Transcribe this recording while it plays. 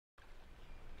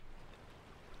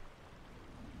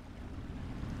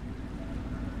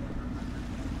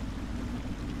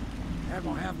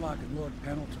Admiral Havelock and Lord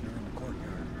Pendleton are in the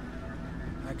courtyard.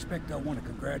 I expect they'll want to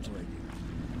congratulate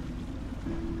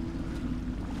you.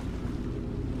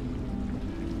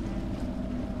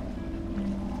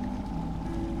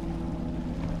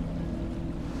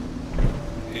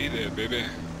 Hey there, baby.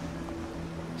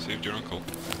 Saved your uncle.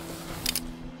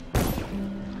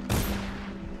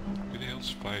 Who the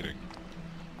hell's fighting?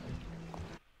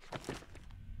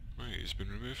 Right, he's been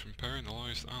removed from power and the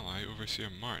loyalist ally, Overseer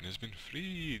Martin, has been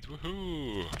freed.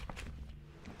 Woohoo!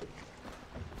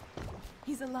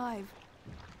 He's alive.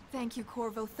 Thank you,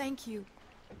 Corvo, thank you.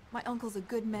 My uncle's a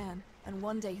good man, and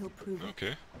one day he'll prove it.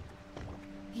 Okay.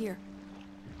 Here.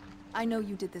 I know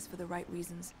you did this for the right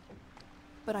reasons,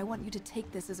 but I want you to take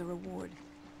this as a reward.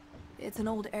 It's an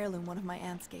old heirloom one of my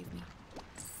aunts gave me.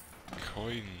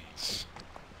 Coins.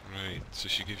 Right, so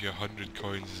she gave you 100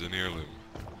 coins as an heirloom.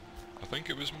 I think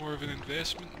it was more of an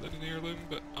investment than an heirloom,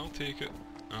 but I'll take it.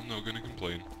 I'm not going to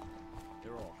complain.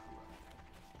 They're all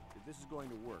correct. If this is going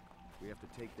to work, we have to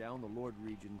take down the Lord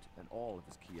Regent and all of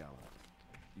his key allies.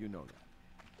 You know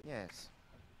that. Yes.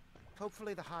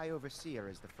 Hopefully the High Overseer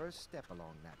is the first step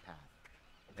along that path.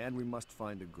 And we must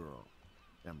find a girl.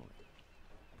 Emily.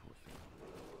 Poor thing.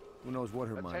 Who knows what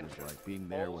her mind was like, being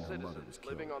there when her mother was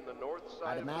killed. Living on the north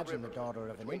side I'd imagine the daughter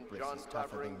of an empress is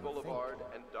tougher than you Boulevard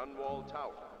think. and Dunwall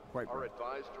Tower. Quite Are right.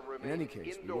 advised to remain In any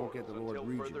case, we won't get the Lord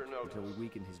indoors Regent until further until we notice.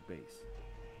 weaken his base.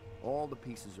 All the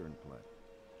pieces are in play.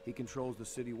 He controls the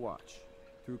City Watch.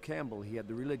 Through Campbell, he had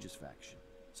the religious faction.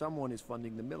 Someone is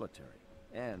funding the military.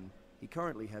 And he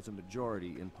currently has a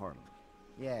majority in Parliament.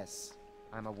 Yes,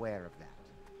 I'm aware of that.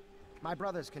 My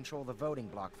brothers control the voting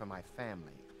bloc for my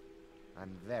family.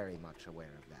 I'm very much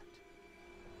aware of that.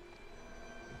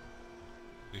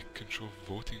 They control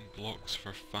voting blocks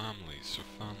for families, so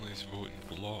families vote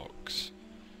in blocks.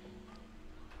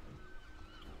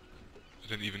 I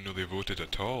didn't even know they voted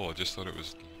at all, I just thought it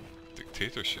was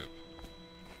dictatorship.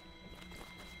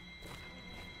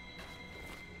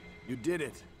 You did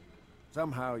it!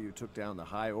 Somehow you took down the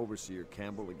High Overseer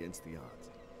Campbell against the odds.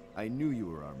 I knew you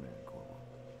were our man, Corvo.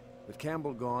 With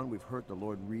Campbell gone, we've hurt the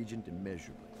Lord Regent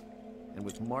immeasurably. And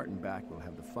with Martin back, we'll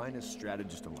have the finest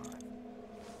strategist alive.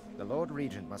 The Lord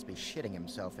Regent must be shitting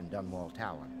himself in Dunwall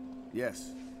Tower.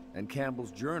 Yes, and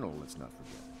Campbell's journal, let's not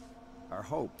forget. Our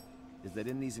hope is that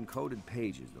in these encoded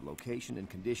pages, the location and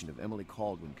condition of Emily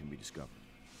Kaldwin can be discovered.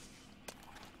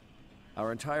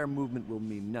 Our entire movement will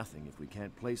mean nothing if we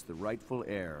can't place the rightful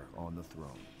heir on the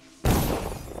throne.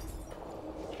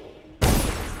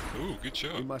 Ooh, good We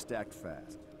job. must act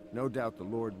fast. No doubt the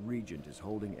Lord Regent is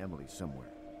holding Emily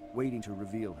somewhere, waiting to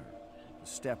reveal her, to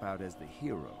step out as the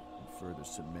hero and further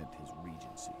cement his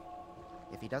regency.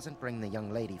 If he doesn't bring the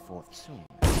young lady forth soon,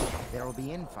 there will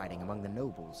be infighting among the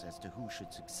nobles as to who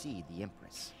should succeed the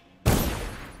Empress.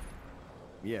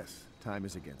 Yes, time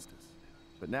is against us.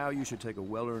 But now you should take a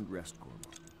well-earned rest, Corvo.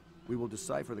 We will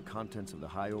decipher the contents of the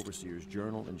High Overseer's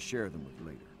journal and share them with you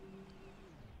later.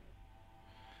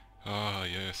 Ah,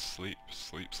 yes, sleep,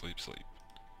 sleep, sleep, sleep.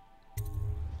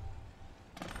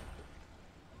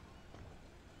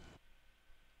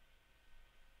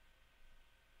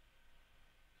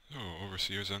 Oh,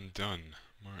 Overseer's undone.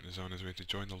 Martin is on his way to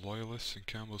join the Loyalists, and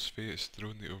Campbell's fate has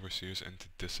thrown the Overseers into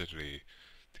disarray.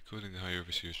 Decoding the High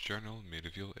Overseer's journal may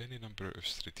reveal any number of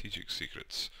strategic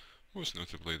secrets, most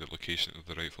notably the location of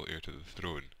the rightful heir to the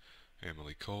throne,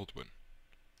 Emily Kaldwin.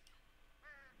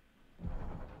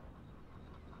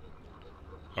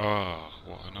 Ah,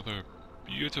 what another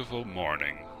beautiful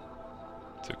morning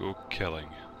to go killing.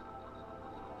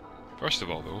 First of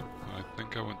all though, I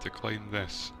think I want to climb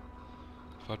this.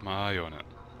 I've had my eye on it.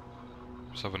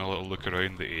 Just having a little look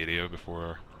around the area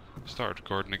before I started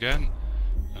recording again,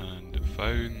 and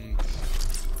found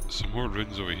some more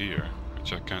ruins over here,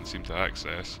 which I can't seem to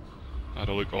access. I had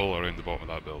a look all around the bottom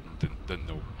of that building, didn't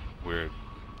know where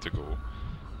to go.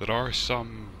 There are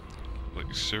some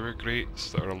like sewer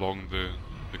grates that are along the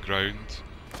ground,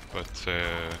 but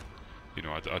you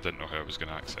know, I didn't know how I was going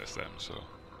to access them, so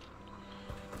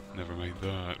never mind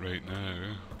that right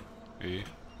now. Eh?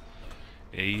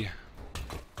 Eh?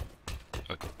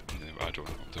 I don't know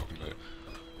what I'm talking about.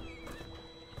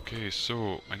 Okay,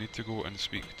 so I need to go and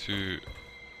speak to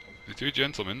the two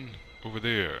gentlemen over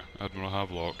there, Admiral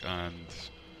Havelock and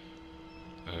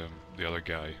the other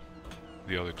guy,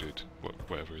 the other dude,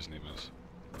 whatever his name is.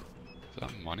 Is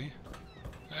that money?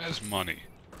 That is money.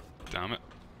 Damn it.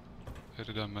 How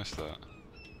did I miss that?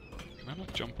 Can I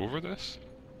not jump over this?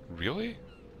 Really?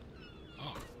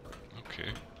 Oh, okay.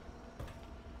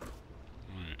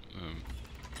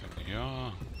 Right,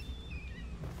 yeah.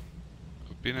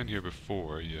 I've been in here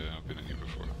before, yeah, I've been in here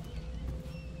before.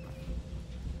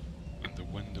 And the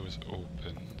window is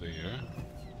open there.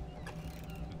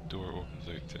 The door opens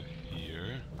out to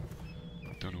here.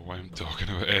 Don't know why I'm talking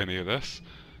about any of this.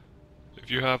 If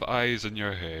you have eyes in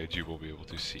your head, you will be able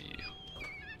to see.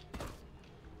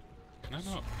 Can I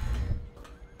not?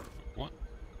 What?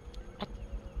 What?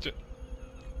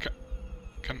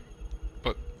 Can...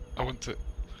 But I want to...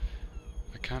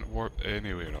 I can't warp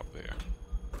anywhere up there.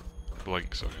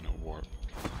 Blink, sorry, not warp.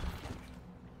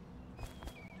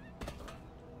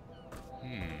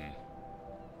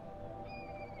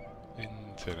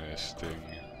 Interesting.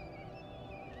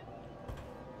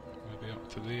 Maybe up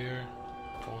to there,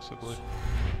 possibly.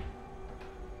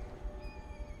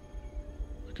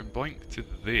 I can blink to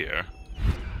there.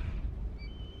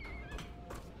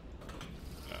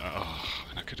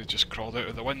 And I could have just crawled out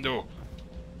of the window.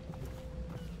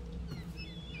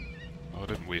 Oh, I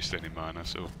didn't waste any mana,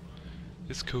 so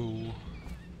it's cool.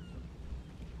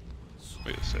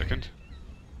 Wait a second.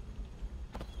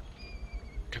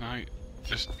 Can I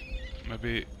just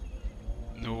maybe...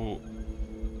 No.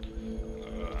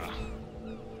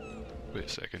 Wait a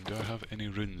second, do I have any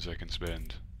runes I can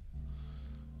spend?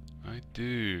 I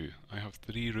do. I have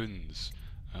 3 runes.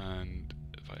 And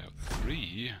if I have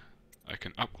 3, I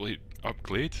can upgrade. I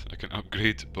can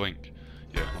upgrade Blink.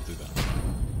 Yeah, I'll do that.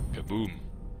 Kaboom.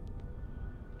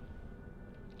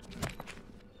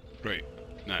 Right,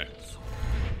 now.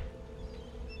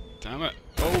 Damn it.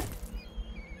 Oh!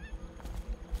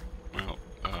 Well,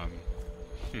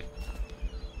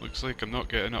 looks like I'm not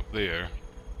getting up there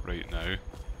right now.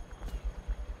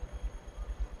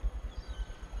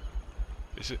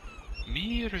 Is it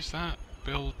me, or is that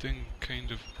building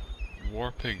kind of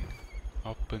warping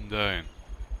up and down?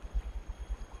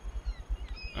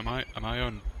 Am I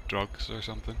on drugs or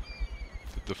something?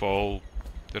 Did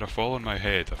I fall on my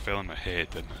head? I fell on my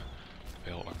head, didn't I?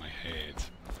 Fell on my head.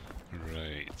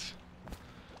 Right.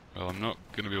 Well, I'm not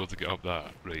going to be able to get up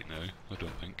that right now, I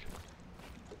don't think.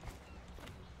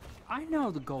 I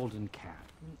know the Golden Cat,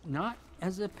 not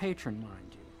as a patron,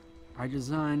 mind you. I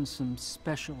designed some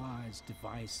specialized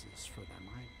devices for them.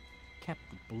 I kept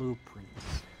the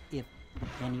blueprints, if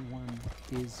anyone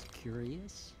is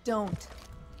curious. Don't.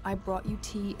 I brought you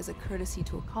tea as a courtesy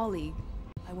to a colleague.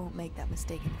 I won't make that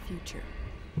mistake in the future.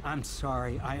 I'm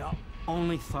sorry, I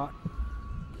only thought...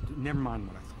 Never mind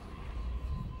what I thought.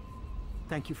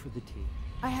 Thank you for the tea.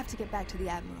 I have to get back to the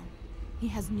Admiral. He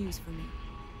has news for me.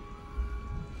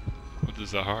 What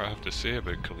does the heart have to say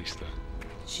about Callista?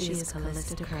 She is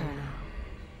Callista Colonel.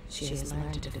 She has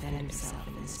learned to defend herself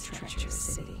in this treacherous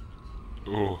city.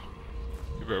 Oh,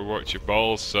 you better watch your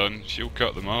balls, son. She'll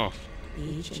cut them off.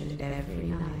 Each and every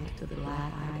night, the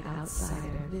black-eyed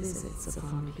outsider visits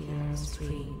upon the Bureau's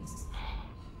dreams.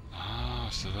 Ah,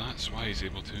 so that's why he's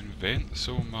able to invent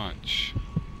so much.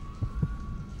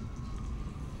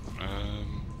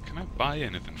 Can I buy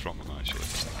anything from him, actually?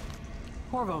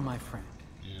 Corvo, my friend.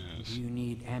 Yes. Do you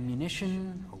need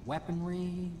ammunition or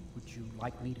weaponry? Would you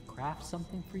like me to craft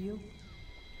something for you?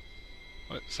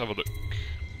 Let's have a look.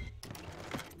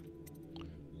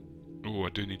 Oh, I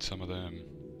do need some of them.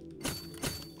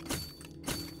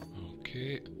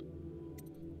 Okay.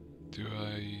 Do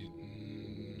I...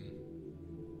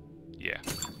 yeah,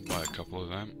 I'll buy a couple of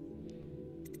them.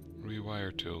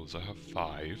 Rewire tools, I have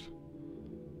 5.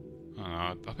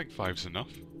 I think 5's enough.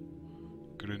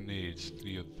 Grenades,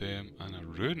 3 of them, and a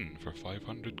rune for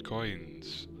 500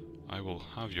 coins. I will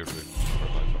have your rune for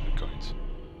 500 coins.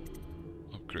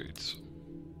 Upgrades.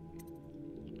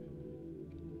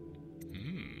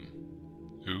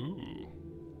 Ooh.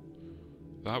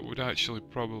 That would actually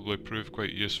probably prove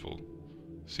quite useful,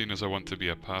 seeing as I want to be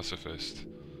a pacifist.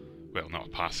 Well, not a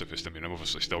pacifist, I mean I'm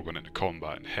obviously still going into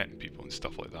combat and hitting people and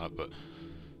stuff like that, but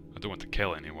I don't want to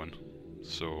kill anyone,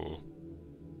 so...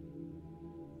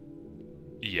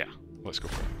 yeah, let's go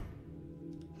for it.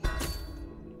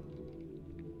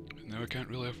 Now I can't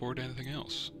really afford anything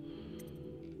else.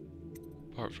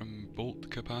 Apart from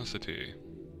bolt capacity.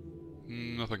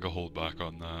 Nothing will hold back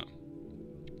on that.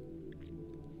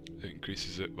 It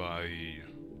increases it by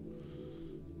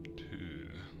 2.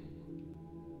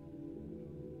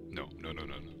 No.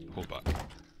 Hold back.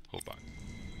 Hold back.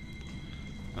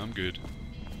 I'm good.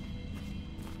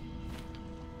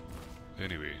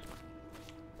 Anyway,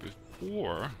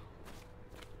 before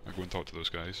I go and talk to those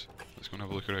guys, let's go and have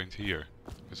a look around here,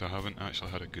 because I haven't actually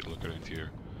had a good look around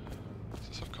here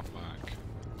since I've come back.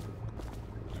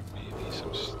 There may be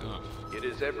some stuff. It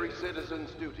is every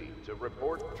citizen's duty to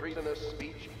report treasonous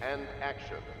speech and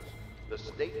actions. The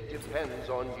state depends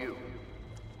on you.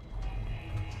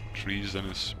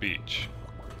 Treasonous speech?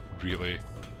 Really?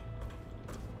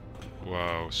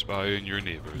 Wow, spy on your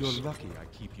neighbours. You're lucky I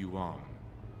keep you on.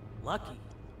 Lucky.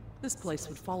 This place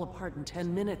would fall apart in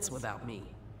 10 minutes without me.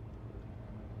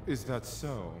 Is that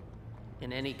so?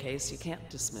 In any case, you can't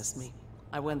dismiss me.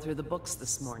 I went through the books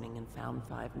this morning and found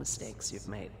 5 mistakes you've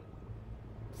made.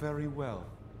 Very well.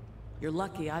 You're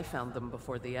lucky I found them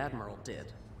before the Admiral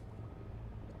did.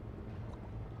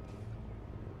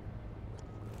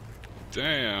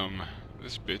 Damn,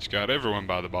 this bitch got everyone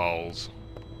by the balls.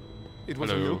 It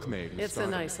was a milkmaid who It's started.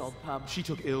 a nice old pub. She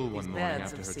took ill one These morning beds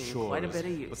after have her seen chores. quite a bit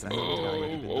of use. But the hotel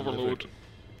had been Overload. delivered.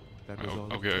 That was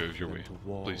all I'll it get out took of your for way. them to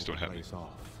wall Please don't the hit me. place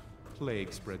off.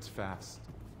 Plague spreads fast.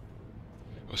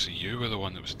 Oh, so you were the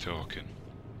one that was talking.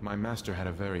 My master had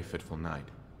a very fitful night.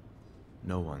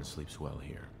 No one sleeps well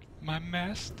here. My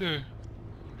master?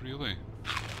 Really?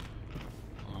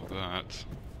 Oh, that.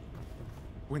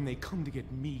 When they come to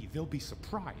get me, they'll be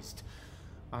surprised.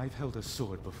 I've held a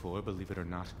sword before, believe it or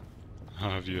not.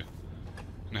 Have you?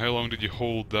 And how long did you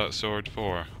hold that sword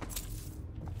for?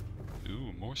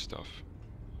 Ooh, more stuff.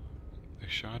 The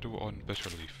shadow on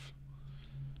Bitterleaf.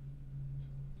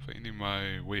 Finding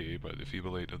my way by the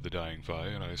feeble light of the dying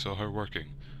fire, I saw her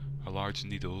working. A large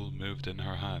needle moved in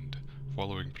her hand,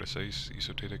 following precise,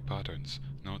 esoteric patterns,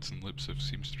 knots and loops of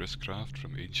seamstress craft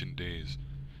from ancient days.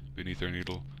 Beneath her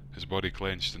needle, his body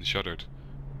clenched and shuddered,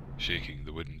 shaking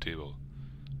the wooden table.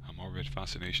 A morbid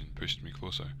fascination pushed me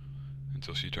closer,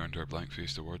 until she turned her blank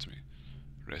face towards me,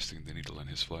 resting the needle in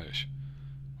his flesh.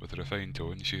 With a refined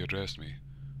tone, she addressed me.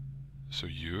 So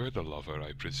you're the lover,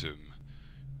 I presume.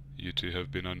 You two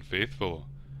have been unfaithful,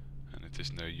 and it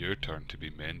is now your turn to be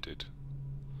mended.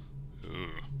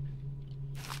 Ooh.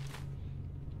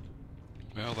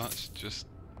 Well, that's just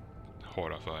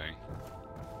horrifying.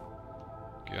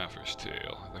 Gaffer's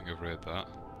Tale. I think I've read that.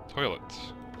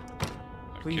 Toilets.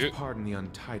 Please Cute. pardon the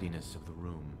untidiness of the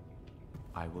room.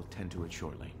 I will tend to it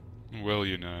shortly. Will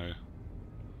you now?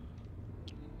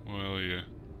 Will you?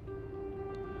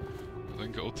 I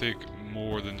think it'll take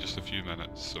more than just a few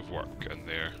minutes of work in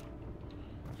there.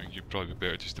 I think you'd probably be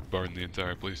better just to burn the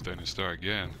entire place down and start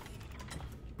again.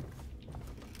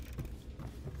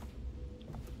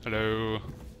 Hello.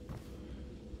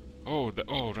 Oh,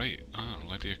 oh right. Ah,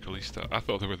 Lydia Callista. I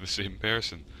thought they were the same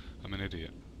person. I'm an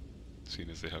idiot. Seeing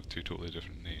as they have 2 totally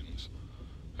different names.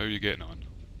 How are you getting on?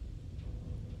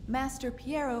 Master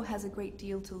Piero has a great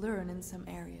deal to learn in some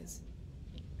areas.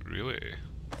 Really?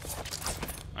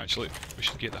 Actually, we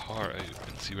should get the heart out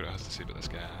and see what it has to say about this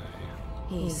guy.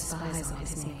 He spies on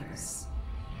his neighbors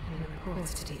and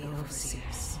reports to the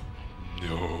overseers.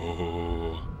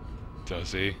 No.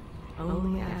 Does he?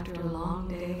 Only after a long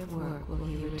day of work will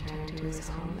he return to his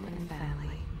home and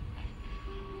family.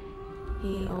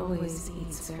 He always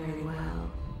eats very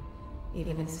well,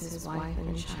 even as his wife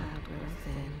and child grow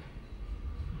thin.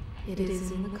 It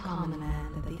is in the common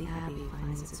man that the Abbey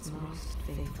finds its most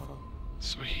faithful.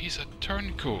 So he's a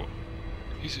turncoat.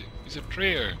 He's a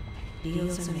prayer.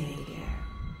 Deals are made here.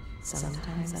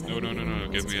 Sometimes No.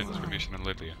 Give me information on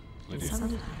Lydia.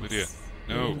 Lydia.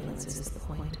 No. Influence is the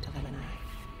point of a knife.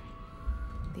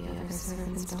 The other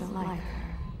servants don't like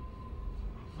her.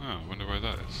 Oh, I wonder why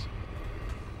that is.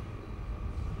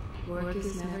 Work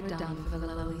is never done for the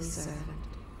lowly servant.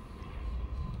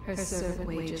 Her servant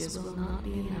wages will not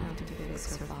be enough to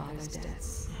fix her father's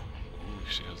debts. Oh,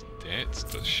 she has debts,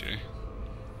 does she?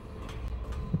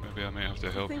 Maybe I might have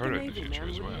to help her in the future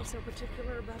as well. So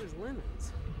particular about his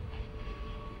linens.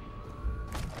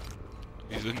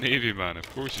 He's a Navy man, of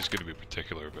course he's going to be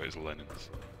particular about his linens.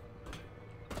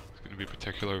 He's going to be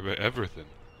particular about everything.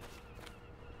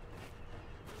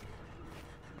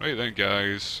 Right then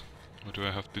guys, what do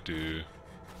I have to do?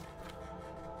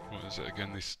 What is it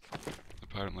again?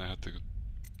 Apparently I had to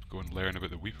go and learn about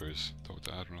the Weepers. Talk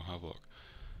to Admiral Havelock.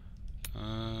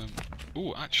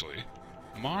 Oh, actually,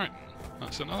 Martin.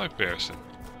 That's another person.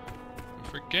 I'm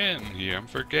forgetting here. I'm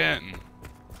forgetting.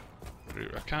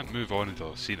 I can't move on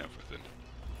until I've seen everything.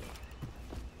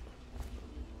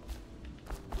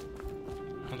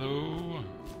 Hello?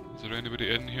 Is there anybody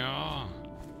in here?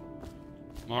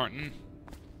 Martin?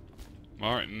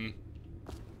 Martin?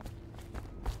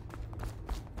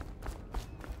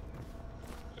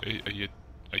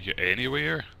 Are you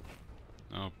anywhere?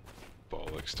 Oh,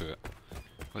 bollocks to it.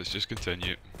 Let's just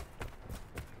continue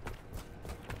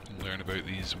and learn about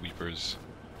these Weepers.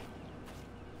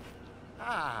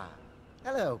 Ah,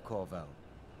 hello, Corvo.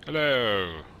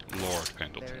 Hello, Lord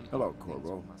Pendleton. Hello,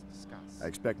 Corvo. I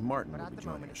expect Martin will be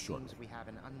joining us shortly.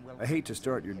 I hate to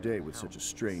start your day with such a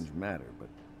strange matter, but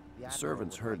the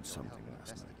servants heard something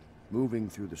last night, moving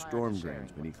through the storm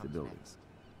drains beneath the buildings.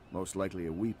 Most likely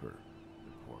a Weeper,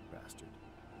 the poor bastard.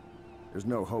 There's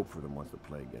no hope for them once the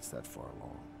plague gets that far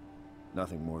along.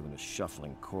 Nothing more than a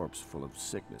shuffling corpse full of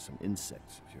sickness and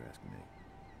insects, if you're asking me.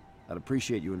 I'd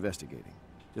appreciate you investigating,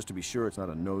 just to be sure it's not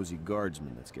a nosy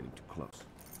guardsman that's getting too close.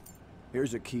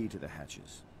 Here's a key to the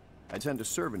hatches. I'd send a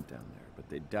servant down there, but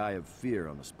they'd die of fear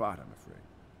on the spot, I'm afraid.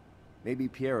 Maybe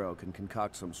Piero can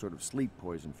concoct some sort of sleep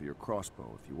poison for your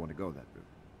crossbow if you want to go that route.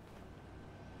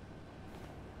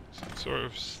 Some sort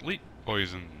of sleep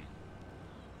poison.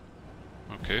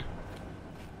 Okay.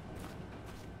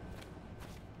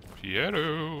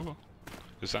 Piero!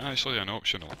 Is that actually an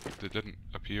optional? It didn't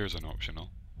appear as an optional.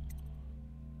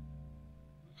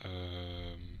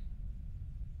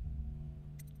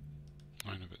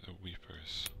 Learn about the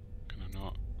Weepers. Can I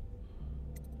not?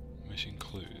 Mission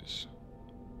clues.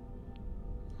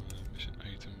 Mission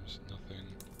items, nothing.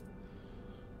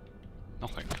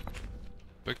 Nothing.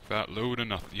 Big fat load of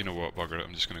nothing. You know what, bugger it,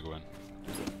 I'm just gonna go in.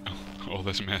 All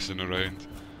this messing around.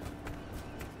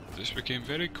 Just became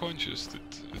very conscious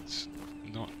that it's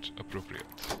not appropriate.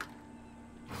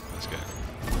 Let's get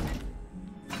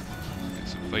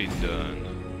some fighting done.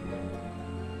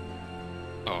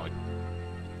 Oh,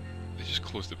 they just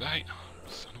closed the bite.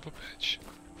 Son of a bitch.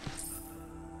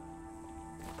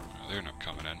 Well, they're not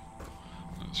coming in.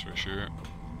 That's for sure.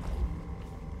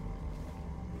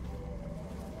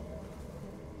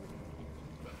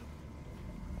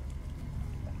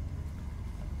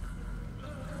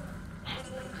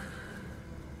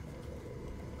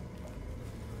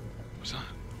 What's that?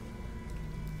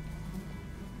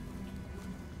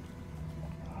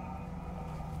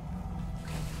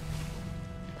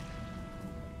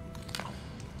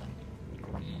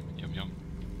 Yum yum.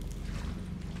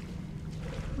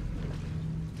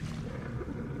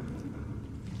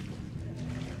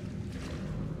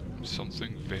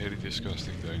 Something very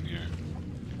disgusting down here.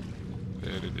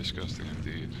 Very disgusting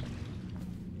indeed.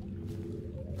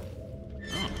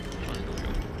 Oh, triangle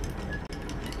gun.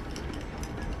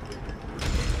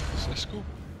 Does this go?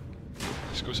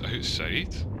 This goes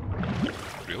outside?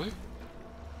 Really?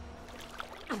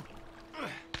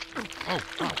 Oh,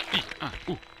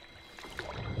 ooh.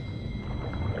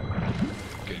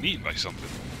 Getting eaten by something.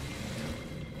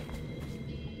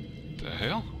 The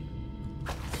hell?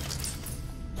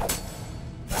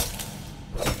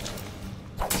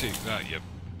 Take that, you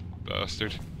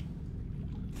bastard.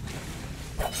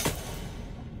 I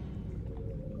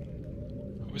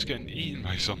was getting eaten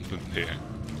by something there.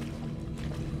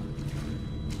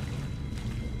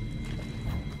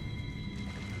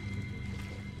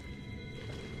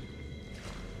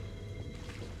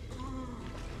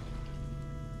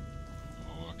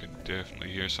 Oh, I can definitely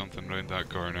hear something round that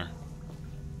corner.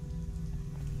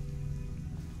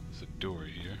 There's a door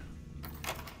here.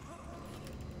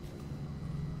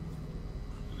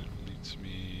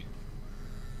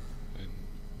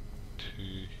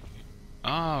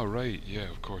 Ah, right, yeah,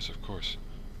 of course.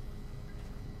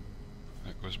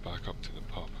 That goes back up to the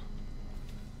pub.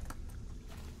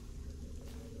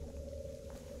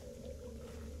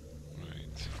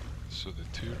 Right, so the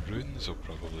two runes will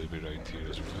probably be around here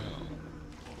as well.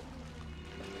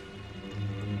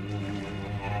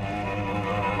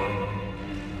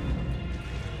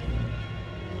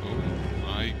 Oh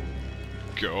my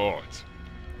god!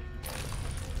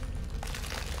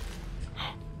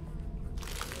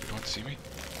 See me?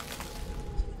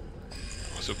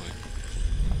 Possibly.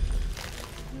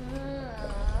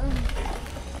 I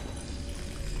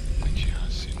think she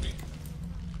has seen me.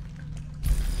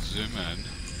 Zoom in.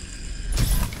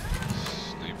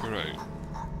 Snipe her out.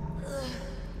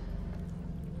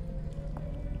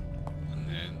 And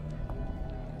then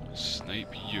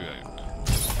snipe you out.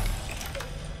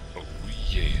 Oh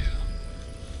yeah.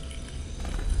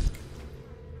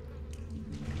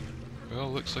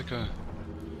 Well, looks like a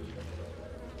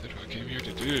did what I came here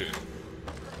to do.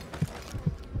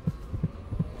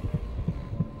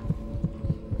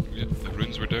 Yep, the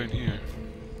runes were down here.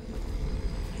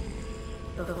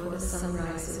 Before the sun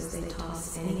rises, they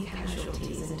toss any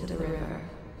casualties into the river.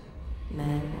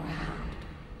 Men or hound,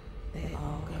 they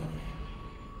all go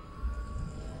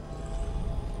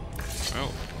there.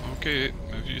 Well, okay,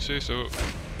 if you say so.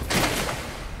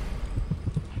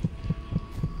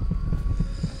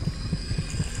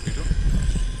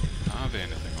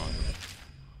 Anything on them.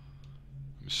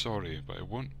 I'm sorry, but I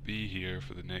won't be here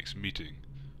for the next meeting,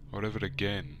 or ever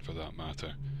again for that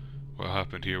matter. What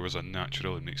happened here was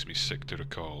unnatural and makes me sick to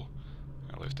recall.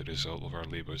 I left the result of our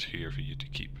labours here for you to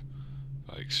keep.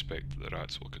 I expect that the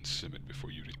rats will consume it before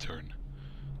you return.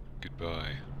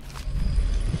 Goodbye.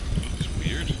 That was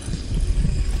weird.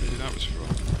 Maybe that was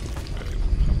wrong. Right,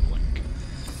 have a blink.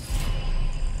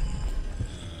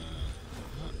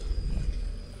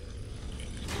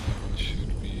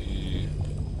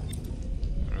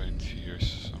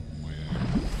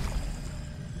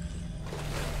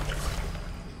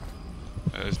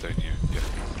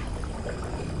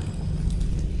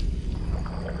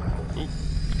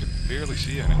 barely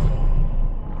see anything.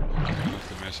 I'm gonna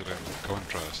have to mess around with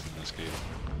contrast in this game.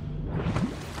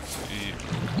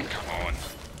 Come on.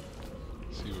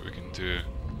 See what we can do.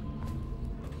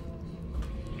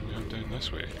 What do we have down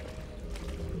this way?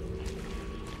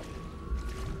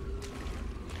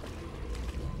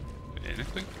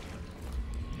 Anything?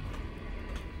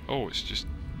 Oh, it's just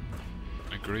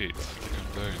a grate to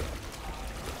come down.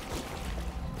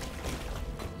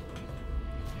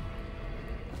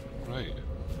 Right.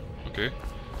 Okay.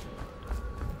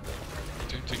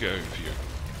 Time to get out of here.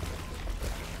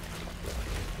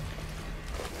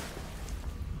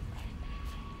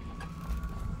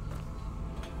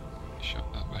 Shut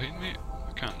that behind me.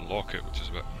 I can't lock it, which is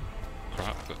a bit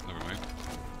crap, but never mind.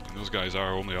 And those guys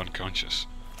are only unconscious.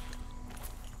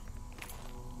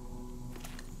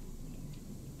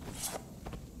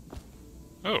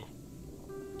 Oh.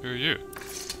 Who are you?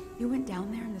 You went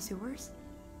down there in the sewers?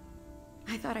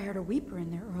 I thought I heard a weeper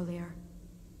in there earlier.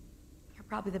 You're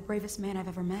probably the bravest man I've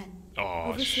ever met. Oh,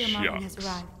 Overseer Martin has shucks.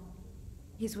 arrived.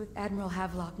 He's with Admiral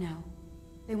Havelock now.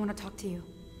 They want to talk to you.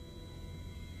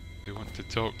 They want to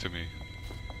talk to me.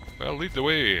 Well, lead the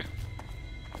way.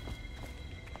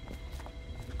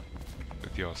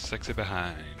 With your sexy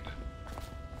behind.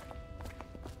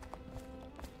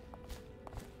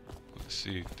 Let's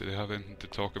see, do they have anything to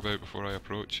talk about before I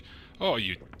approach? Oh,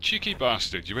 you cheeky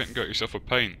bastard, you went and got yourself a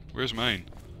pint. Where's mine?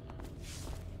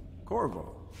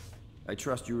 Corvo, I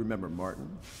trust you remember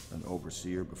Martin, an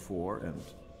overseer before, and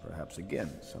perhaps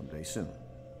again someday soon.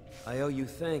 I owe you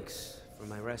thanks for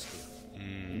my rescue.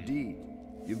 Indeed.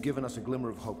 You've given us a glimmer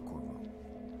of hope, Corvo.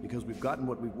 Because we've gotten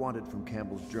what we wanted from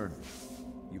Campbell's journal.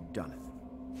 You've done it.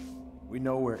 We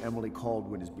know where Emily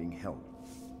Caldwin is being held.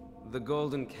 The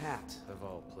Golden Cat, of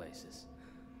all places.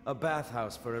 A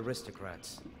bathhouse for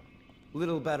aristocrats.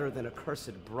 Little better than a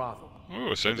cursed brothel.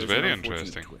 Oh, sounds There's very an unfortunate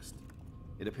interesting. twist.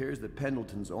 It appears that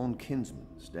Pendleton's own kinsmen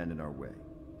stand in our way.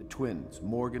 The twins,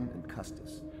 Morgan and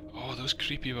Custis. Oh, those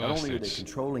creepy Not only are they bastards.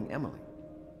 controlling Emily,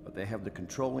 but they have the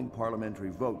controlling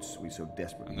parliamentary votes we so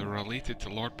desperately And they're need. related to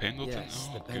Lord Pendleton? Yes,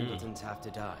 Oh, the good. Pendletons have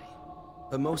to die.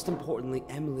 But most importantly,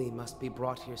 Emily must be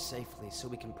brought here safely so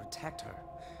we can protect her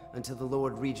until the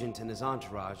Lord Regent and his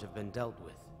entourage have been dealt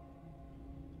with.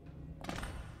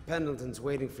 Pendleton's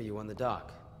waiting for you on the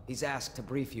dock. He's asked to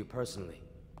brief you personally.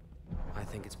 I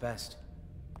think it's best.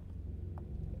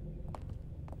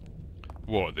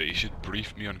 What, that he should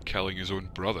brief me on killing his own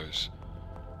brothers?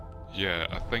 Yeah,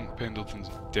 I think Pendleton's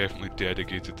definitely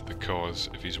dedicated to the cause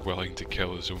if he's willing to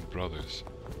kill his own brothers.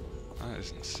 That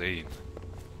is insane.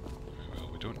 Well,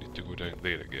 we don't need to go down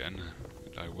there again,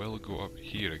 but I will go up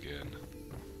here again.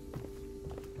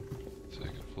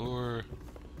 Second floor.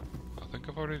 I think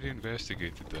I've already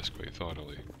investigated this quite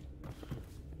thoroughly.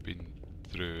 Been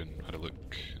through and had a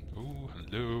look. Oh,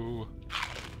 hello.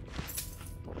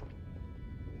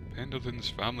 Pendleton's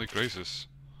family crisis.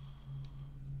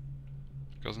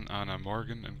 Cousin Anna,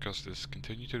 Morgan and Custis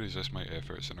continue to resist my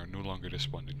efforts and are no longer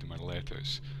responding to my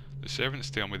letters. The servants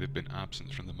tell me they've been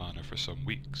absent from the manor for some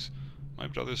weeks. My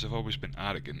brothers have always been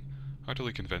arrogant,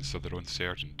 utterly convinced of their own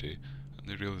certainty, and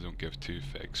they really don't give two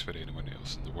figs for anyone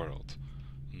else in the world,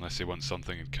 unless they want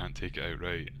something and can't take it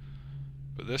outright.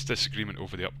 But this disagreement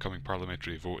over the upcoming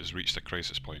parliamentary vote has reached a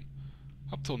crisis point.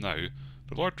 Up till now,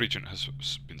 the Lord Regent has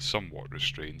been somewhat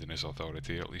restrained in his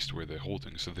authority, at least where the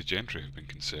holdings of the gentry have been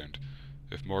concerned.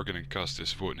 If Morgan and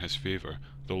Custis vote in his favour,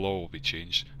 the law will be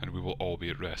changed, and we will all be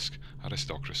at risk,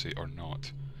 aristocracy or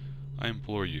not. I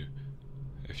implore you,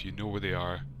 if you know where they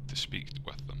are, to speak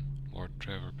with them. Lord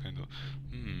Trevor Pendleton.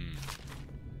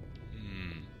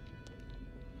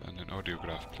 And an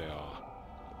audiograph player.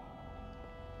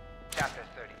 Chapter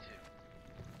 32.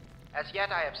 As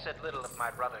yet I have said little of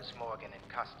my brothers Morgan and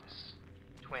Custis.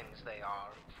 Twins they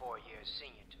are, and 4 years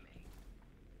senior to me.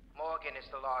 Morgan is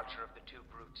the larger of the two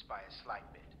brutes by a slight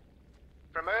bit.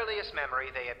 From earliest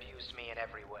memory they abused me in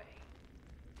every way.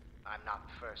 I'm not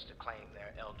the first to claim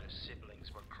their elder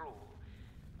siblings were cruel,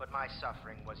 but my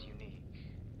suffering was unique,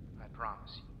 I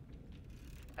promise you.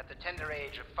 At the tender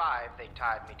age of 5, they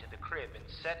tied me to the crib and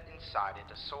set inside it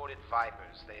assorted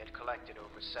vipers they had collected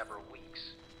over several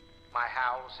weeks. My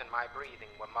howls and my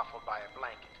breathing were muffled by a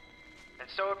blanket, and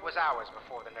so it was hours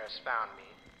before the nurse found me,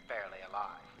 barely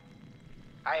alive.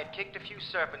 I had kicked a few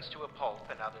serpents to a pulp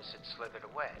and others had slithered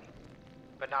away,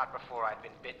 but not before I'd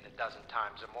been bitten a dozen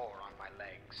times or more on my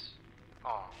legs,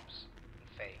 arms, and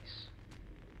face.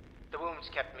 The wounds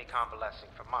kept me convalescing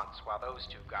for months while those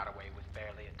two got away with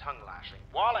barely a tongue lashing.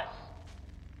 Wallace!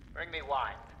 Bring me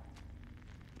wine.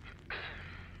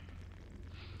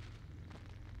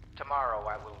 Tomorrow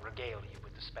I will regale you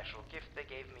with the special gift they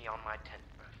gave me on my 10th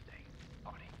birthday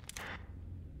party.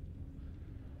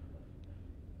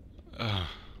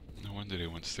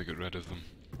 wants to get rid of them.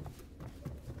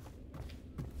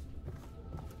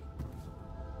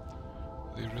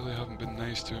 They really haven't been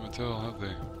nice to him at all, have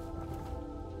they?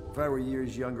 If I were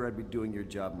years younger, I'd be doing your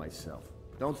job myself.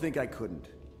 Don't think I couldn't.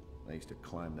 I used to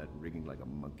climb that rigging like a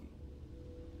monkey.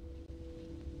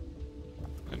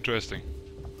 Interesting.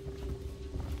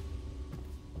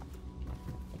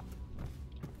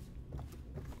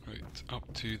 Right,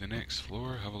 up to the next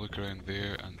floor, have a look around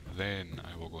there, and then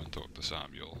I will go and talk to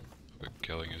Samuel about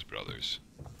killing his brothers.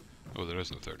 Oh, there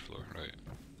is no third floor, right.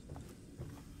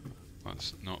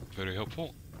 That's not very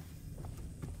helpful.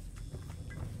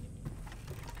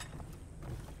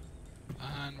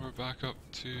 And we're back up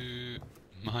to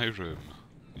my room.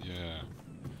 Yeah.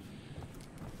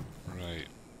 Right.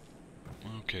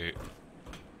 Okay.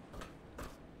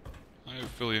 I have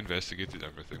fully investigated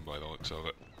everything by the looks of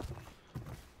it.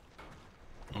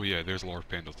 Oh yeah, there's Lord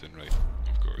Pendleton, right,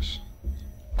 of course.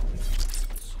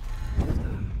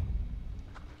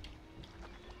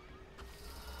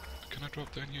 Can I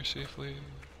drop down here safely?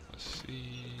 Let's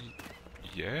see...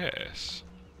 Yes!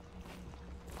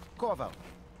 Corvo,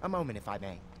 a moment if I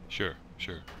may. Sure,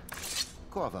 sure.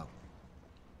 Corvo,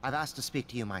 I've asked to speak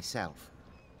to you myself.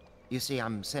 You see,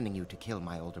 I'm sending you to kill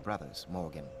my older brothers,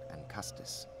 Morgan and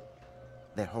Custis.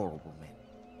 They're horrible men.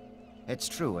 It's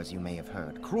true, as you may have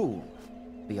heard, cruel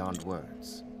beyond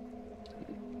words.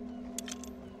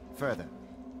 Further,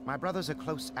 my brothers are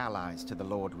close allies to the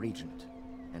Lord Regent,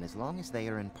 and as long as they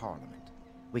are in Parliament,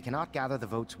 we cannot gather the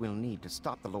votes we'll need to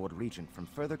stop the Lord Regent from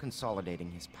further consolidating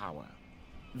his power.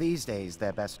 These days,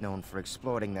 they're best known for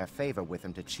exploiting their favor with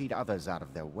him to cheat others out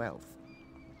of their wealth.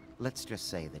 Let's just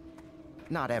say that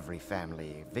not every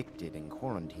family evicted and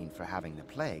quarantined for having the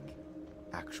plague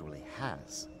actually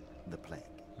has the plague.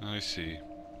 I see.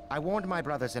 I warned my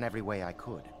brothers in every way I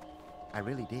could. I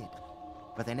really did.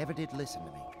 But they never did listen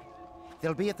to me.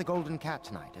 They'll be at the Golden Cat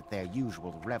tonight at their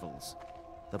usual revels.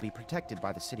 They'll be protected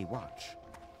by the City Watch,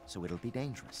 so it'll be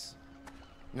dangerous.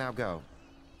 Now go.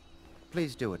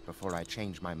 Please do it before I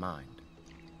change my mind.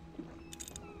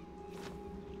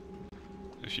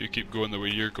 If you keep going the way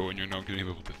you're going, you're not going to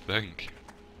be able to think.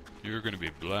 You're going to be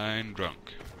blind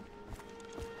drunk.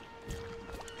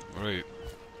 Alright,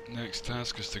 next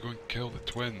task is to go and kill the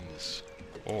twins.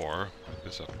 Or, if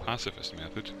it's a pacifist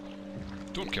method,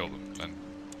 don't kill them and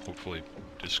hopefully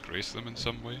disgrace them in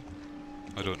some way.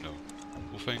 I don't know.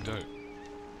 We'll find out.